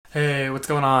Hey, what's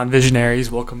going on,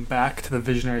 visionaries? Welcome back to the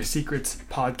Visionary Secrets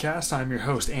podcast. I'm your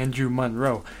host, Andrew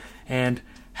Monroe, and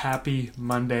happy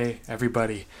Monday,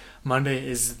 everybody. Monday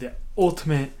is the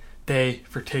ultimate day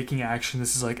for taking action.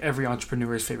 This is like every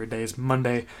entrepreneur's favorite day is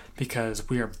Monday because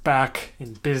we are back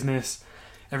in business.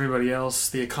 Everybody else,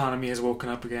 the economy has woken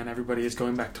up again. Everybody is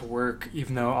going back to work,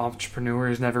 even though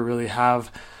entrepreneurs never really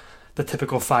have the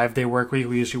typical 5-day work week.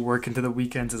 We usually work into the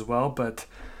weekends as well, but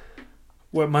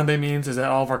what Monday means is that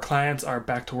all of our clients are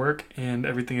back to work and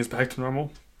everything is back to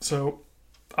normal. So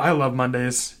I love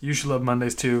Mondays. You should love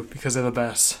Mondays too because they're the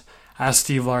best. As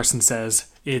Steve Larson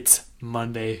says, it's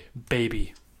Monday,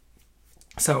 baby.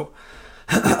 So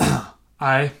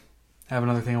I have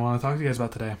another thing I want to talk to you guys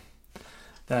about today.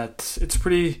 That it's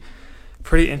pretty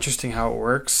interesting how it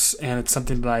works, and it's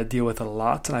something that I deal with a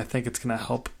lot, and I think it's going to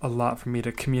help a lot for me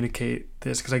to communicate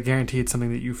this because I guarantee it's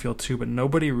something that you feel too, but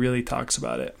nobody really talks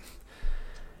about it.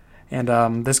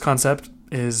 And this concept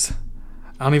is,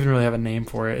 I don't even really have a name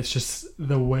for it. It's just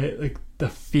the way, like the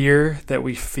fear that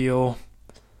we feel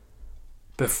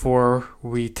before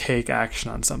we take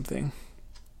action on something.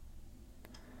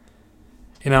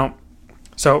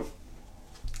 So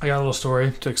I got a little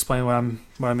story to explain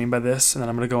what I mean by this, and then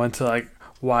I'm going to go into like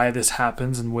why this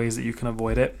happens and ways that you can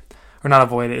avoid it, or not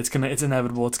avoid it. It's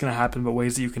inevitable. It's going to happen, but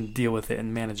ways that you can deal with it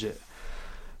and manage it.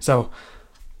 So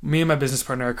me and my business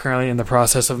partner are currently in the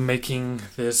process of making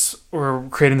this or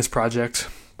creating this project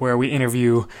where we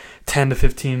interview 10 to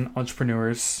 15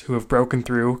 entrepreneurs who have broken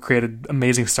through, created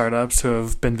amazing startups, who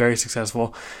have been very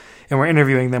successful. And we're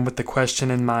interviewing them with the question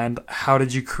in mind, how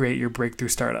did you create your breakthrough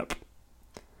startup?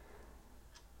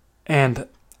 And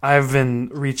I've been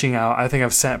reaching out. I think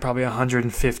I've sent probably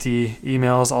 150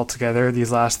 emails altogether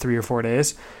these last 3 or 4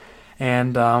 days.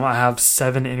 And I have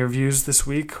 7 interviews this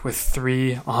week with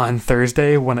 3 on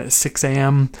Thursday, one at 6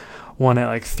 a.m., one at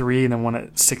like 3, and then one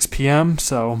at 6 p.m.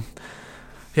 So,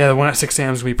 yeah, the one at 6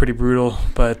 a.m. is going to be pretty brutal,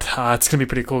 but it's going to be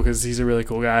pretty cool because he's a really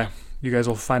cool guy. You guys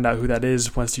will find out who that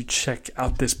is once you check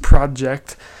out this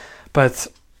project. But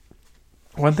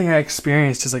one thing I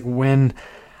experienced is like when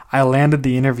I landed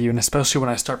the interview, and especially when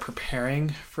I start preparing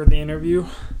for the interview,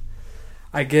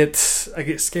 I get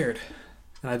scared,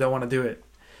 and I don't want to do it.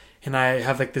 And I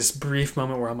have like this brief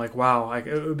moment where I'm like, wow, like,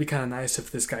 it would be kind of nice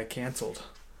if this guy canceled.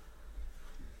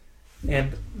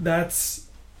 And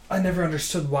I never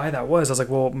understood why that was. I was like,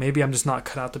 well, maybe I'm just not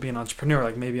cut out to be an entrepreneur.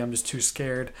 Like maybe I'm just too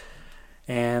scared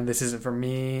and this isn't for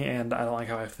me and I don't like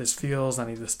how this feels. I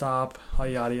need to stop,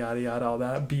 yada, yada, yada, all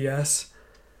that BS.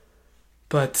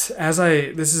 But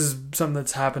this is something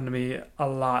that's happened to me a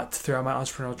lot throughout my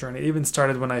entrepreneurial journey. It even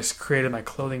started when I created my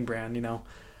clothing brand,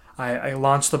 I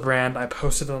launched the brand. I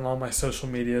posted it on all my social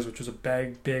medias, which was a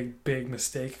big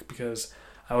mistake because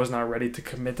I was not ready to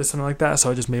commit to something like that.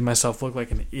 So I just made myself look like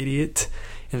an idiot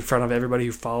in front of everybody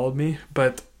who followed me.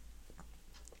 But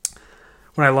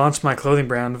when I launched my clothing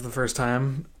brand for the first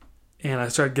time and I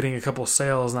started getting a couple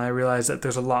sales and I realized that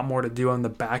there's a lot more to do on the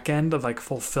back end of like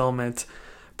fulfillment,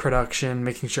 production,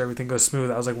 making sure everything goes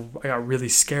smooth, I got really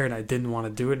scared and I didn't want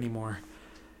to do it anymore.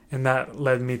 And that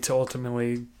led me to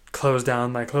ultimately close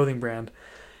down my clothing brand.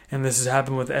 And this has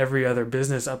happened with every other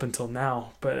business up until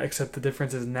now, but except the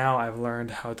difference is now I've learned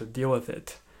how to deal with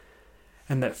it.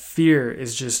 And that fear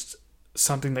is just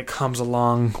something that comes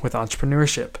along with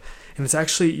entrepreneurship. And it's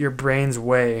actually your brain's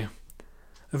way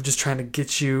of just trying to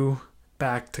get you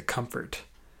back to comfort.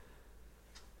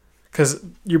 Because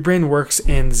your brain works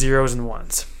in zeros and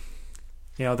ones.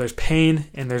 There's pain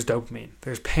and there's dopamine.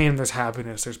 There's pain and there's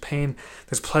happiness. There's pain,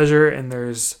 there's pleasure, and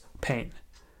there's pain.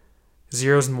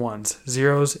 Zeros and ones.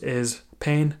 Zeros is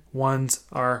pain, ones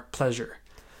are pleasure.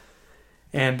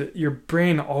 And your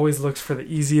brain always looks for the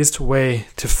easiest way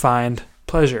to find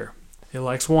pleasure. It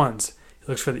likes ones. It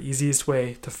looks for the easiest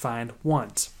way to find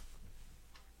ones.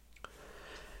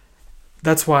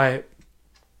 That's why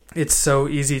it's so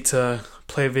easy to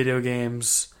play video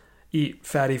games, eat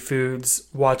fatty foods,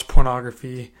 watch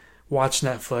pornography, watch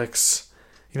Netflix,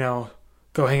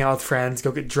 go hang out with friends, go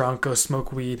get drunk, go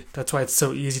smoke weed. That's why it's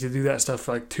so easy to do that stuff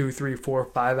for like 2, 3, 4,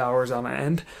 5 hours on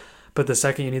end. But the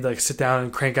second you need to like sit down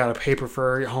and crank out a paper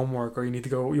for your homework, or you want to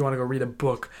go read a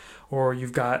book, or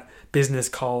you've got business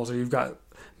calls, or you've got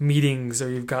meetings, or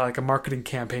you've got like a marketing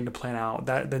campaign to plan out,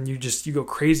 then you go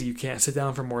crazy. You can't sit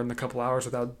down for more than a couple hours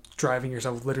without driving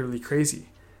yourself literally crazy.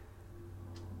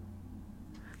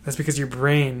 That's because your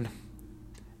brain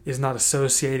is not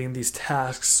associating these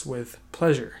tasks with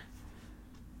pleasure.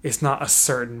 It's not a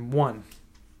certain one.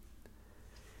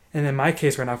 And in my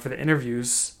case right now for the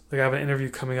interviews, like I have an interview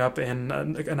coming up in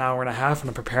an hour and a half, and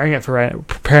I'm preparing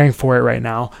for it right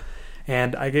now.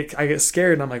 And I get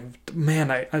scared, and I'm like,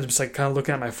 man, I'm just like kind of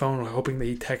looking at my phone, hoping that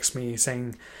he texts me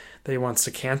saying that he wants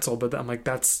to cancel. But I'm like,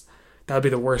 that would be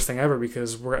the worst thing ever,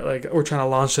 because we're trying to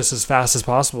launch this as fast as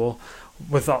possible,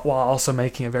 while also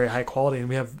making it very high quality. And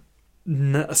we have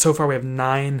so far we have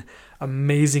 9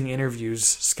 amazing interviews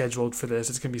scheduled for this.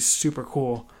 It's gonna be super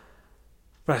cool,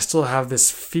 but I still have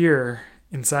this fear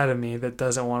inside of me that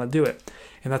doesn't want to do it,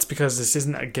 and that's because this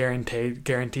isn't a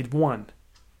guaranteed one.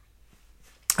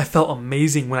 I felt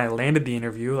amazing when I landed the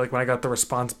interview, like when I got the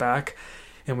response back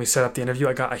and we set up the interview.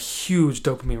 I got a huge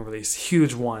dopamine release,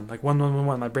 huge one, like 1.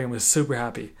 My brain was super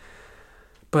happy.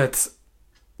 But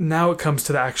now it comes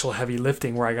to the actual heavy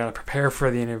lifting, where I got to prepare for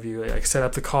the interview, like set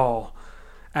up the call,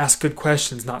 ask good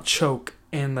questions, not choke.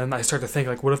 And then I start to think,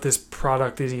 like, what if this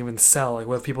product doesn't even sell? Like,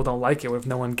 what if people don't like it? What if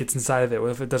no one gets inside of it?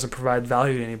 What if it doesn't provide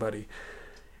value to anybody?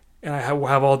 And I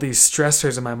have all these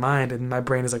stressors in my mind, and my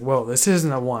brain is like, whoa, this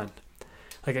isn't a 1.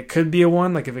 Like, it could be a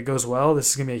 1, like if it goes well,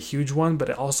 this is going to be a huge 1, but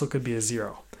it also could be a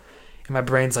 0. And my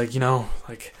brain's like,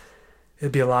 like,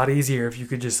 it'd be a lot easier if you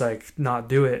could just, like, not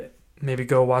do it. Maybe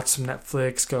go watch some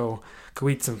Netflix, go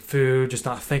eat some food, just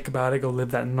not think about it, go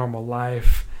live that normal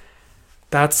life.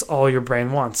 That's all your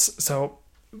brain wants. So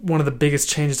one of the biggest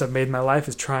changes I've made in my life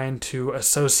is trying to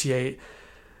associate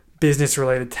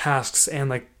business-related tasks and,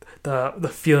 like, the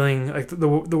feeling, like the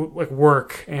like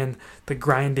work and the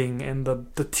grinding and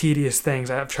the tedious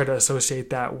things. I've tried to associate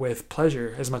that with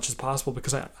pleasure as much as possible,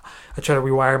 because I try to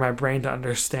rewire my brain to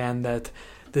understand that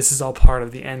this is all part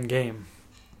of the end game.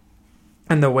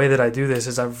 And the way that I do this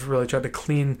is I've really tried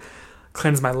to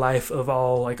cleanse my life of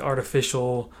all, like,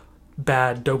 artificial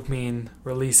bad dopamine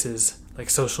releases, like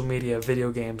social media,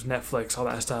 video games, Netflix, all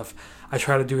that stuff. I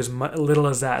try to do as little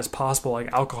as that as possible,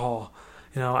 like alcohol.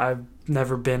 I've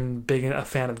never been a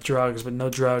fan of drugs, but no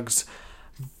drugs.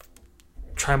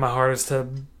 Try my hardest to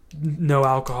no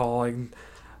alcohol. Like,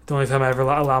 the only time I ever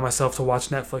allow myself to watch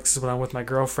Netflix is when I'm with my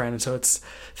girlfriend. And so it's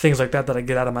things like that I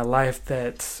get out of my life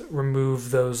that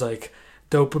remove those, like,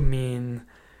 dopamine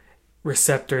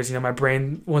receptors. My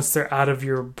brain, once they're out of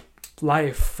your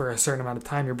life for a certain amount of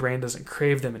time, your brain doesn't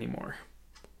crave them anymore.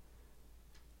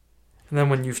 And then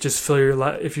when you just fill your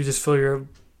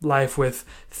life with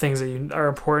things that are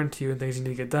important to you and things you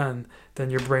need to get done, then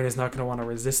your brain is not going to want to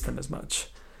resist them as much.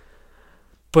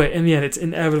 But in the end, it's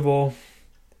inevitable,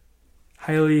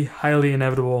 highly, highly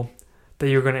inevitable, that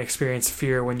you're going to experience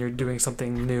fear when you're doing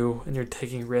something new and you're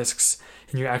taking risks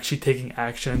and you're actually taking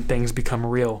action and things become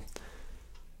real.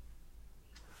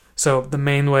 So the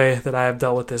main way that I have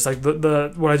dealt with this, like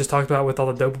the what I just talked about with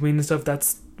all the dopamine and stuff,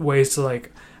 that's ways to,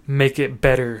 like, make it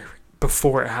better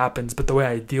before it happens. But the way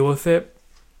I deal with it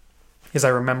is I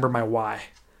remember my why.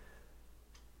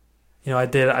 I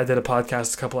did a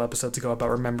podcast a couple episodes ago about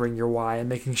remembering your why and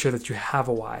making sure that you have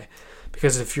a why.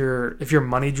 Because if you're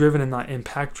money driven and not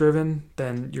impact driven,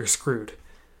 then you're screwed.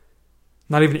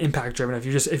 Not even impact driven.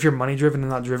 If you're money driven and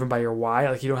not driven by your why,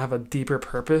 like, you don't have a deeper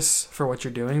purpose for what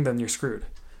you're doing, then you're screwed.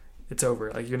 It's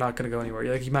over. Like, you're not going to go anywhere.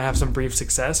 Like, you might have some brief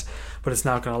success, but it's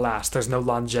not going to last. There's no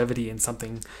longevity in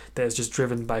something that is just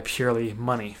driven by purely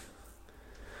money.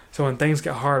 So when things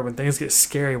get hard, when things get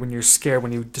scary, when you're scared,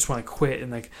 when you just want to quit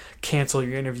and, like, cancel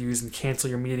your interviews and cancel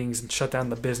your meetings and shut down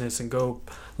the business and go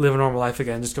live a normal life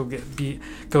again, just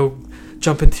go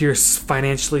jump into your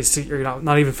financially, or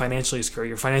not even financially secure,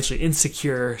 your financially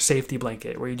insecure safety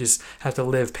blanket where you just have to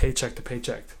live paycheck to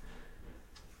paycheck.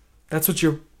 That's what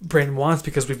your brain wants,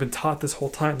 because we've been taught this whole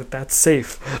time that that's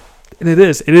safe. And it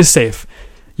is safe.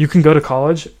 You can go to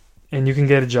college and you can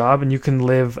get a job and you can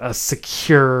live a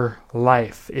secure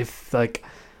life if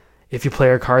you play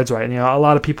your cards right. And, a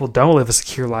lot of people don't live a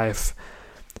secure life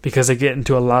because they get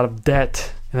into a lot of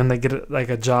debt, and then they get, like,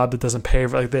 a job that doesn't pay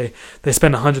for, like, they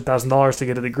spend $100,000 to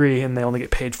get a degree and they only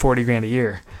get paid $40,000 a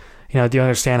year. Do you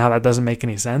understand how that doesn't make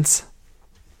any sense?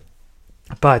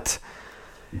 But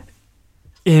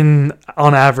on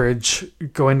average,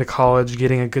 going to college,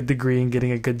 getting a good degree, and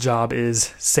getting a good job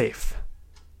is safe.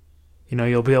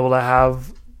 You'll be able to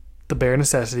have the bare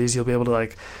necessities. You'll be able to,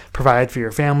 like, provide for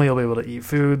your family. You'll be able to eat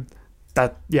food.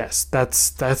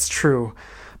 That's true.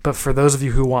 But for those of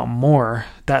you who want more,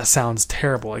 that sounds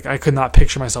terrible. Like, I could not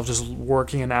picture myself just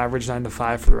working an average 9 to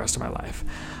 5 for the rest of my life.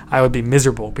 I would be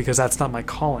miserable, because that's not my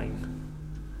calling.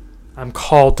 I'm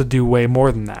called to do way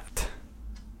more than that.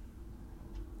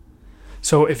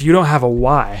 So if you don't have a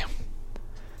why,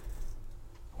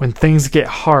 when things get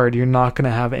hard, you're not going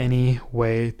to have any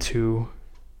way to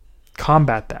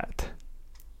combat that.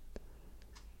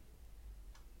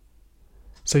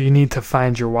 So you need to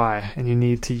find your why, and you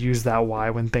need to use that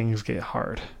why when things get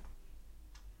hard.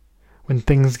 When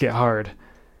things get hard,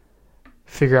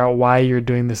 Figure out why you're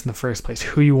doing this in the first place,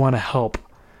 who you want to help,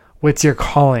 what's your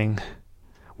calling,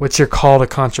 what's your call to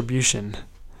contribution,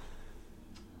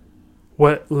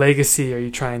 what legacy are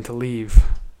you trying to leave.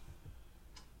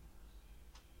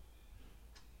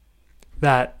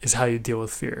 That is how you deal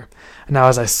with fear. And now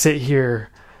as I sit here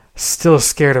still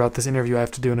scared about this interview I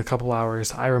have to do in a couple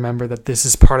hours, I remember that this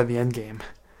is part of the end game.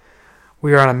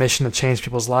 We are on a mission to change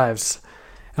people's lives,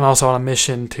 and also on a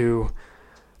mission to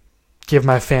give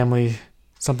my family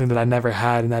something that I never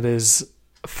had, and that is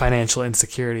financial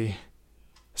insecurity.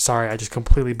 Sorry, I just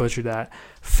completely butchered that.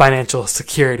 Financial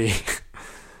security.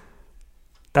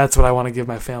 That's what I want to give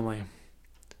my family.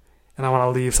 And I want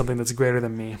to leave something that's greater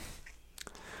than me.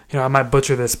 I might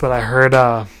butcher this, but I heard,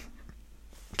 can't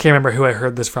remember who I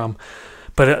heard this from,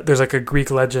 but there's like a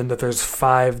Greek legend that there's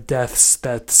 5 deaths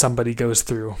that somebody goes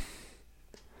through.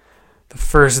 The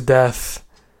first death,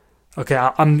 okay,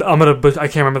 I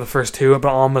can't remember the first 2, but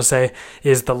all I'm gonna say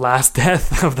is the last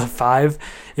death of the 5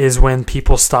 is when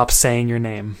people stop saying your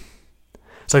name.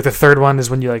 So like the third one is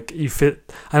when you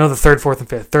fit. I know the third, fourth, and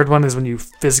fifth. Third one is when you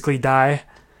physically die,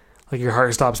 like your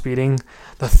heart stops beating.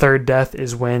 The third death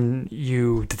is when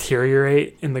you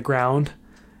deteriorate in the ground,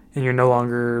 and you're no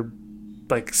longer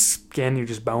like skin, you're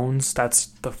just bones. That's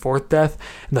the 4th death,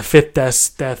 and the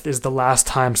 5th death is the last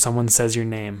time someone says your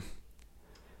name.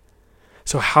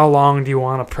 So how long do you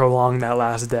want to prolong that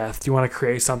last death? Do you want to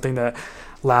create something that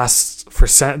lasts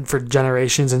for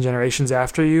generations and generations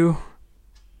after you?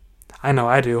 I know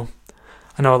I do.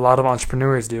 I know a lot of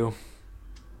entrepreneurs do.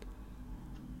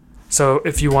 So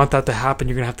if you want that to happen,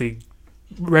 you're going to have to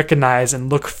recognize and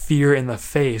look fear in the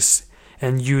face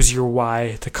and use your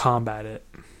why to combat it.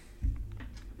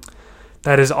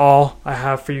 That is all I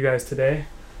have for you guys today.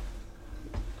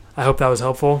 I hope that was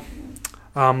helpful.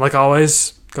 Like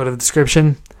always, go to the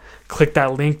description, click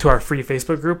that link to our free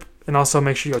Facebook group, and also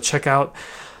make sure you go check out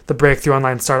the Breakthrough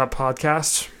Online Startup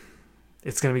podcast.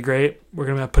 It's going to be great. We're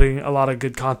going to be putting a lot of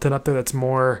good content up there that's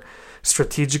more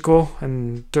strategical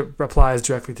and applies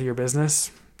directly to your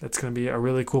business. It's going to be a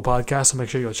really cool podcast, so make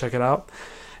sure you go check it out.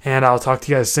 And I'll talk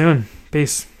to you guys soon.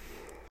 Peace.